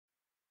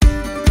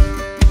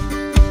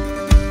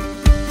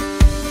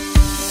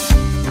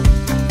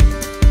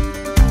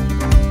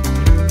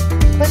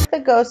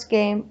Ghost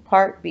Game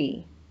Part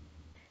B.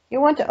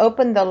 You want to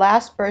open the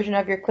last version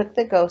of your Click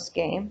the Ghost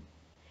game,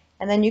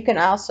 and then you can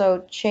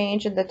also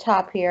change at the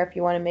top here if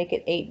you want to make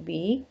it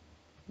 8B,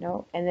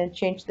 and then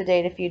change the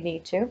date if you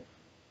need to.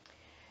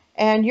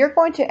 And you're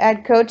going to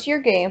add code to your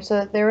game so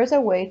that there is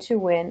a way to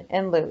win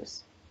and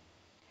lose.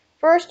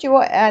 First, you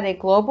will add a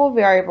global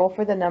variable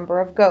for the number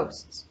of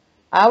ghosts.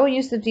 I will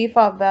use the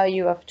default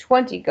value of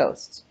 20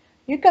 ghosts.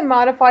 You can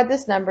modify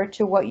this number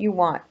to what you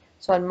want.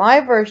 So in my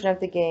version of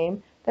the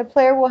game, the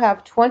player will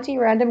have 20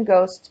 random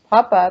ghosts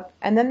pop up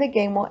and then the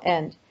game will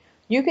end.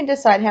 You can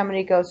decide how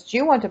many ghosts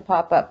you want to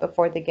pop up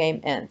before the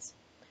game ends.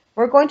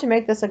 We're going to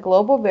make this a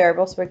global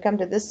variable, so we come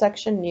to this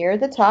section near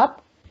the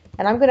top,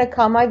 and I'm going to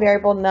call my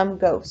variable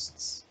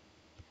numGhosts.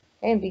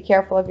 Okay, and be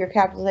careful of your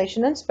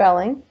capitalization and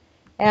spelling.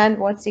 And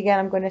once again,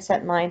 I'm going to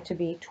set mine to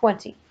be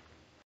 20.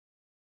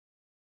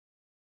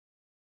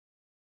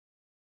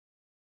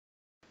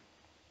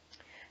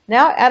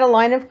 Now add a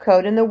line of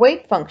code in the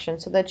wait function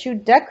so that you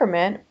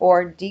decrement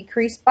or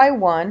decrease by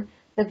 1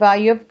 the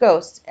value of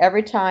ghosts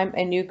every time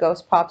a new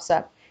ghost pops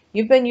up.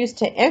 You've been used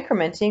to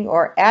incrementing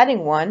or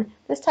adding 1.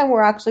 This time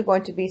we're actually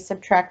going to be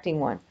subtracting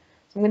 1.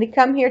 So I'm going to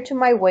come here to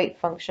my wait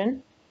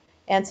function,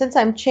 and since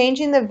I'm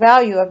changing the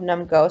value of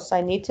numGhosts,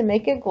 I need to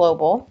make it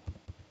global.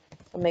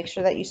 So make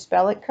sure that you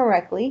spell it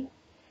correctly.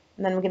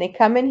 And then I'm going to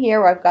come in here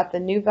where I've got the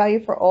new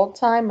value for old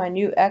time, my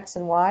new X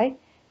and Y,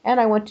 and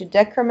I want to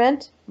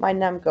decrement my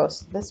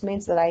numGhosts. This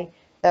means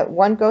that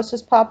one ghost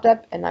has popped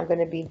up and I'm going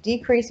to be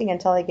decreasing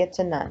until I get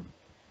to none.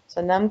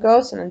 So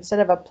numGhosts, and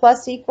instead of a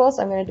plus equals,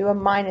 I'm going to do a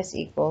minus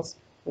equals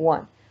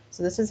 1.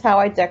 So this is how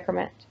I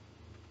decrement.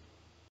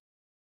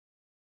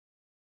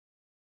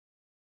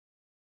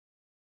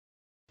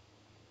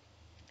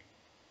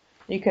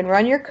 You can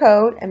run your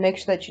code and make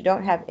sure that you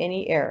don't have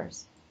any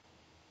errors.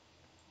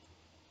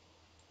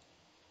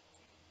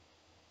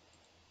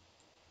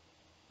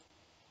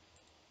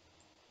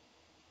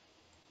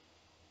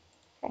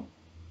 Okay.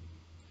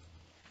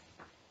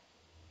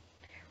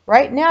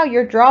 Right now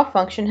your draw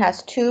function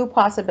has two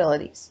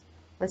possibilities.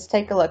 Let's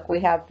take a look. We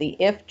have the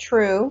if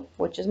true,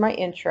 which is my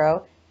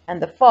intro,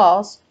 and the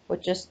false,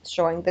 which is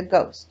showing the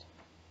ghost.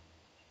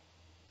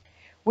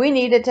 We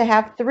need it to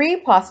have three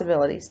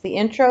possibilities: the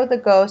intro, the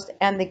ghost,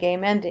 and the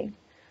game ending.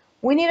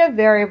 We need a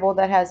variable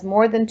that has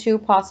more than two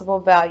possible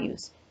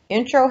values.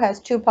 Intro has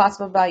two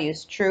possible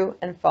values, true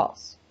and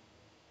false.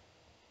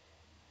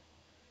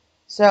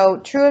 So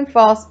true and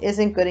false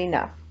isn't good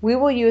enough. We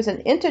will use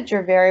an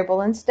integer variable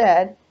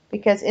instead,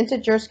 because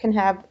integers can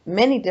have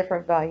many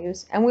different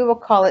values, and we will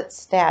call it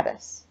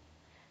status.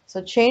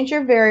 So change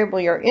your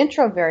variable, your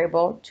intro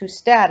variable, to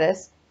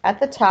status at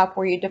the top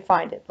where you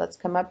defined it. Let's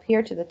come up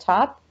here to the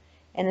top,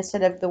 and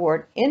instead of the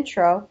word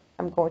intro,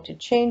 I'm going to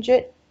change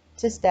it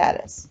to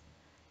status.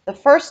 The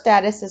first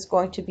status is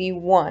going to be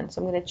 1,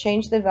 so I'm going to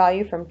change the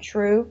value from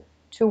true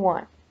to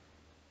 1.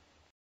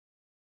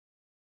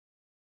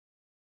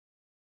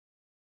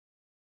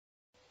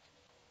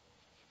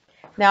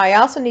 Now I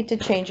also need to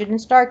change it in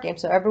start game,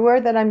 so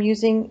everywhere that I'm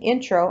using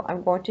intro,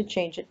 I'm going to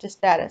change it to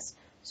status.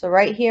 So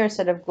right here,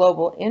 instead of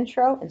global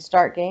intro and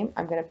start game,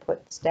 I'm going to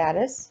put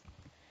status,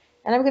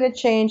 and I'm going to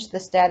change the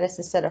status.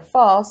 Instead of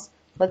false,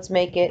 let's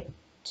make it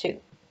 2.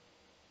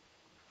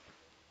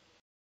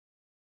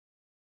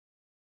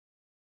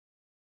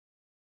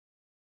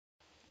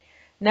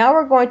 Now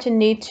we're going to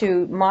need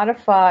to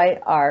modify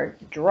our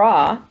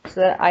draw so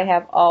that I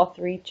have all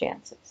 3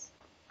 chances.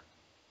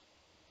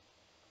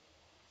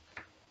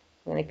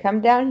 I'm going to come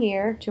down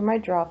here to my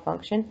draw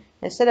function.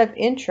 Instead of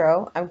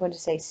intro, I'm going to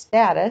say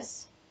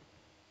status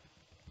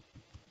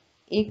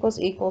equals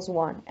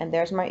 1, and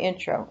there's my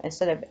intro.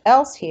 Instead of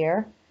else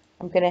here,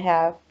 I'm going to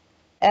have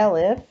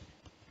elif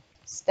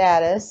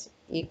status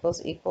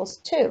equals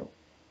 2,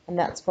 and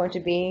that's going to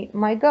be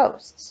my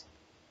ghosts.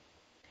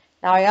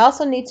 Now I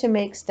also need to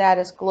make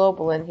status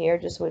global in here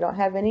just so we don't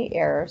have any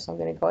errors. So I'm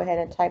going to go ahead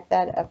and type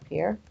that up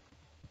here,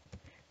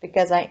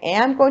 because I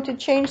am going to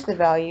change the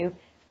value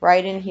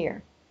right in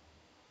here.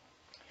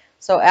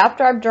 So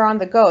after I've drawn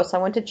the ghosts, I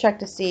want to check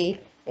to see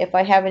if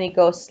I have any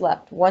ghosts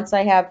left. Once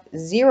I have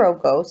 0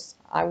 ghosts,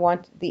 I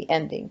want the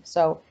ending.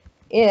 So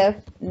if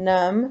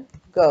num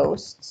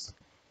ghosts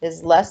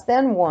is less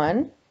than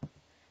 1,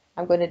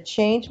 I'm going to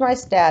change my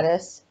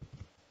status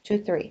to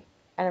 3,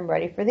 and I'm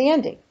ready for the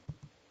ending.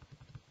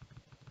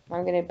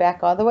 I'm going to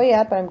back all the way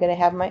up, and I'm going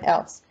to have my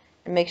else.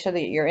 And make sure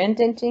that your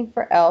indenting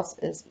for else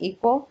is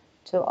equal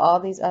to all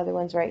these other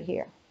ones right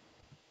here.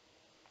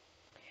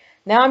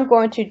 Now I'm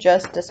going to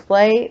just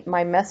display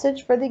my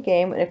message for the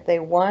game if they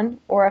won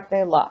or if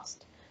they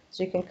lost.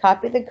 So you can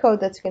copy the code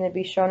that's going to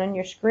be shown on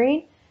your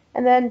screen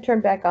and then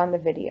turn back on the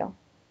video.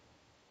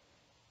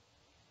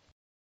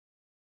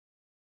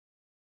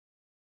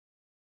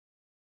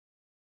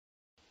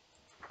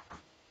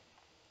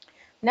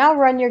 Now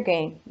run your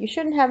game. You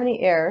shouldn't have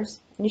any errors,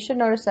 and you should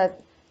notice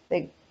that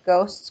the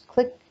ghosts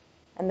click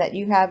and that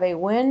you have a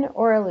win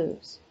or a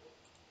lose.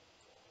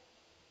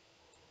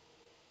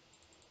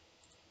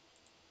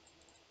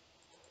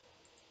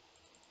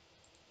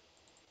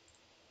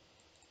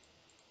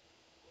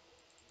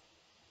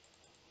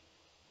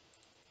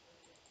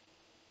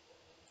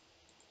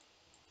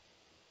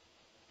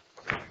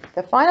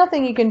 The final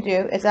thing you can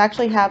do is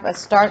actually have a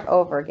start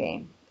over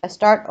game, a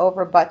start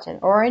over button,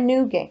 or a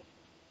new game.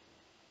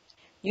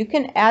 You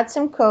can add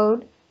some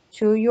code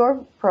to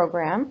your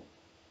program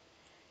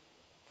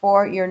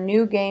for your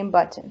new game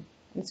button.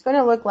 It's going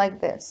to look like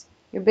this.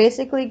 You're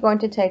basically going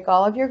to take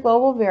all of your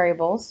global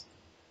variables.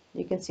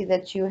 You can see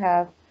that you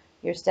have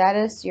your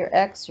status, your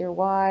X, your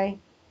Y,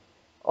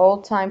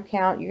 old time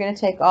count. You're going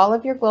to take all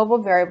of your global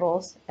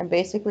variables and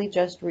basically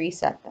just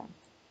reset them.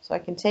 So I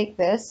can take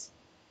this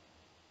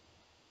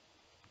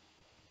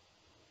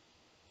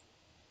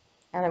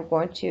and I'm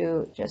going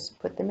to just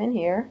put them in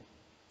here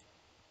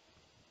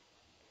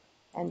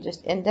and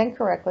just indent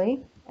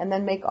correctly and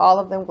then make all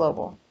of them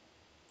global.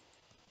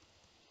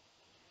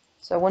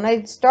 So when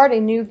I start a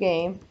new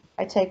game,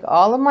 I take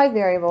all of my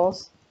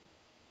variables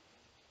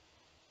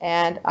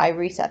and I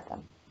reset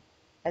them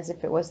as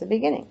if it was the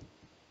beginning.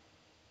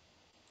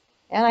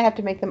 And I have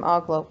to make them all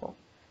global.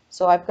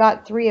 So I've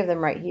got 3 of them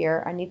right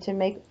here. I need to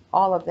make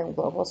all of them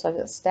global. So I've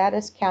got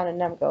status, count, and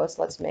num goes.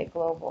 Let's make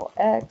global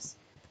X,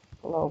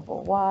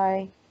 global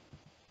Y,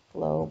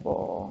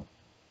 global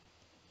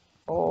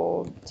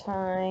old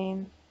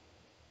time,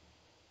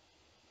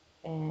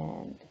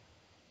 and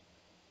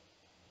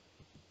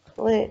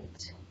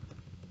clit,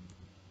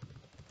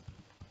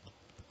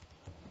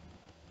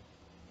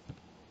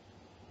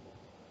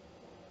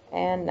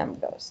 and num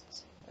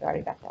ghosts. I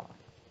already got that one.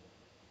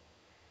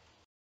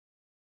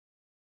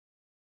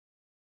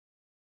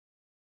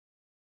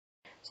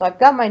 So I've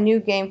got my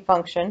new game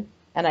function,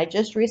 and I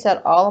just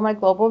reset all of my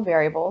global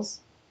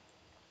variables.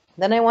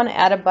 Then I want to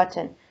add a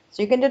button.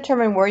 So you can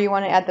determine where you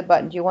want to add the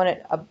button. Do you want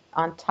it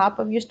on top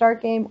of your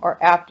start game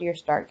or after your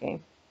start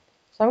game?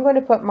 So I'm going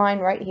to put mine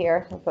right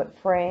here. So I'll put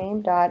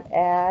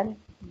frame.add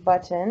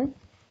button,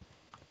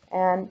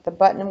 and the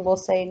button will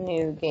say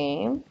new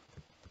game,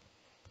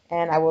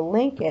 and I will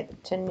link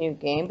it to new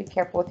game. Be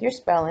careful with your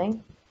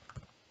spelling.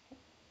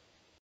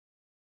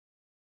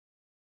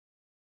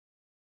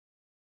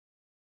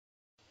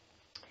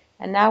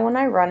 And now when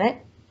I run it,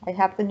 I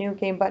have the new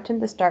game button,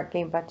 the start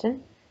game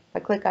button. If I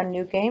click on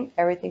new game,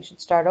 everything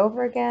should start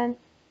over again,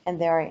 and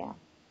there I am.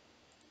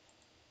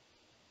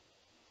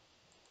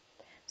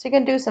 So you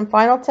can do some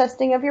final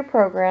testing of your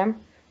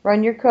program,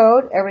 run your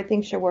code,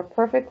 everything should work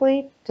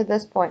perfectly to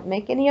this point.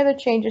 Make any other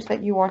changes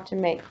that you want to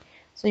make.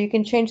 So you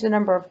can change the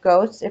number of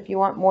ghosts. If you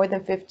want more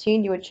than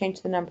 15, you would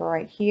change the number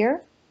right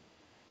here.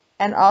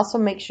 And also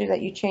make sure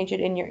that you change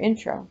it in your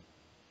intro.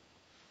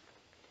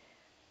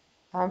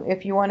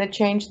 If you want to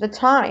change the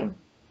time,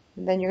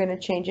 then you're going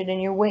to change it in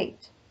your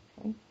wait.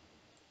 Okay?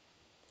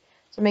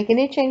 So make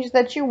any changes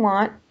that you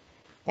want,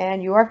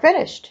 and you are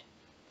finished.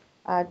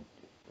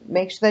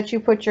 Make sure that you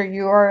put your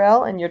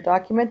URL in your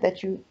document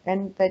that you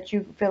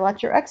fill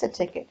out your exit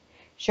ticket.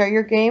 Share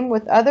your game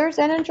with others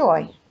and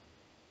enjoy.